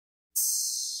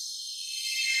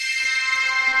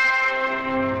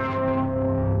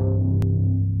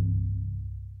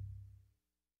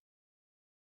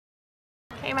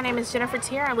is Jennifer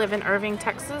Tier. I live in Irving,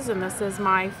 Texas, and this is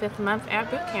my 5th month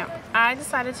at boot camp. I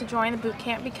decided to join the boot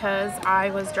camp because I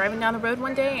was driving down the road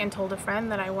one day and told a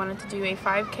friend that I wanted to do a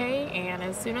 5K, and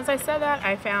as soon as I said that,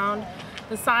 I found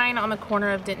the sign on the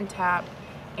corner of Denton Tap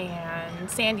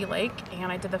and Sandy Lake,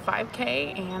 and I did the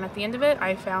 5K, and at the end of it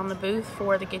I found the booth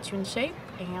for the Get You in Shape,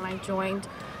 and I joined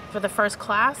for the first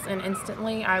class, and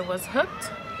instantly I was hooked,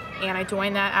 and I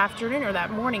joined that afternoon, or that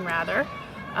morning rather.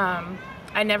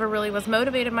 I never really was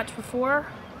motivated much before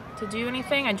to do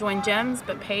anything. I joined gyms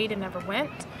but paid and never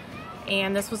went,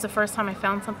 and this was the first time I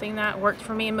found something that worked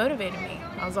for me and motivated me.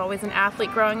 I was always an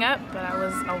athlete growing up, but I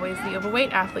was always the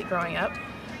overweight athlete growing up.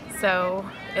 So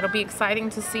it'll be exciting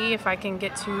to see if I can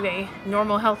get to a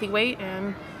normal healthy weight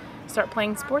and start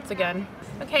playing sports again.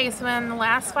 Okay, so in the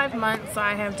last 5 months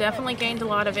I have definitely gained a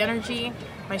lot of energy.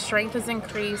 My strength has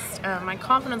increased. My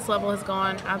confidence level has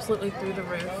gone absolutely through the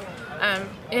roof.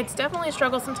 It's definitely a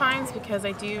struggle sometimes because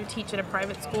I do teach at a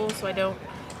private school, so I don't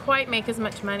quite make as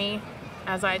much money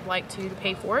as I'd like to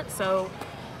pay for it. So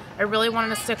I really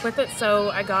wanted to stick with it,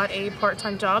 so I got a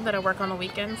part-time job that I work on the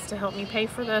weekends to help me pay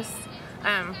for this.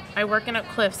 I work in Oak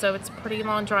Cliff, so it's a pretty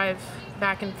long drive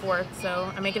back and forth,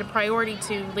 so I make it a priority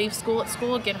to leave school at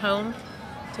school, get home,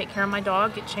 take care of my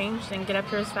dog, get changed, and get up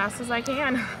here as fast as I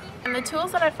can. And the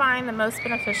tools that I find the most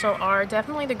beneficial are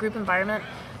definitely the group environment.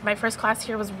 My first class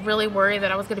here was really worried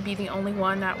that I was going to be the only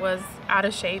one that was out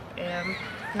of shape and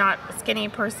not skinny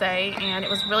per se, and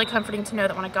it was really comforting to know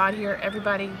that when I got here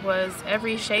everybody was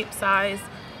every shape, size,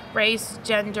 race,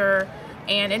 gender,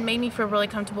 and it made me feel really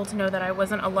comfortable to know that I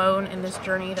wasn't alone in this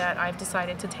journey that I've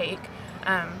decided to take.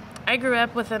 I grew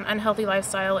up with an unhealthy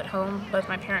lifestyle at home. Both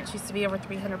my parents used to be over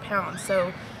 300 pounds,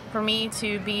 so for me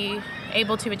to be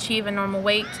able to achieve a normal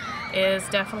weight is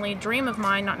definitely a dream of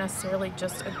mine, not necessarily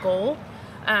just a goal.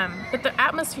 But the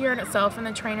atmosphere in itself and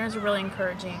the trainers are really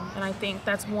encouraging, and I think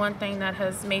that's one thing that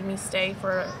has made me stay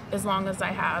for as long as I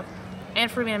have, and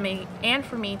for me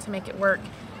to make it work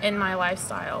in my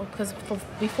lifestyle. Because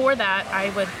before that, I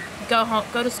would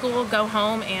go to school, go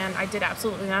home, and I did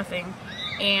absolutely nothing,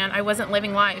 and I wasn't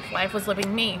living life. Life was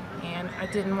living me, and I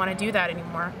didn't want to do that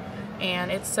anymore.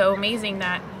 And it's so amazing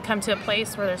that I come to a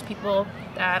place where there's people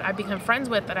that I've become friends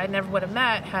with that I never would have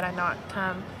met had I not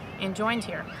come and joined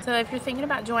here. So if you're thinking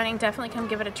about joining, definitely come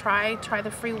give it a try. Try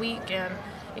the free week, and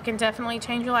it can definitely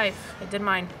change your life. It did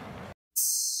mine.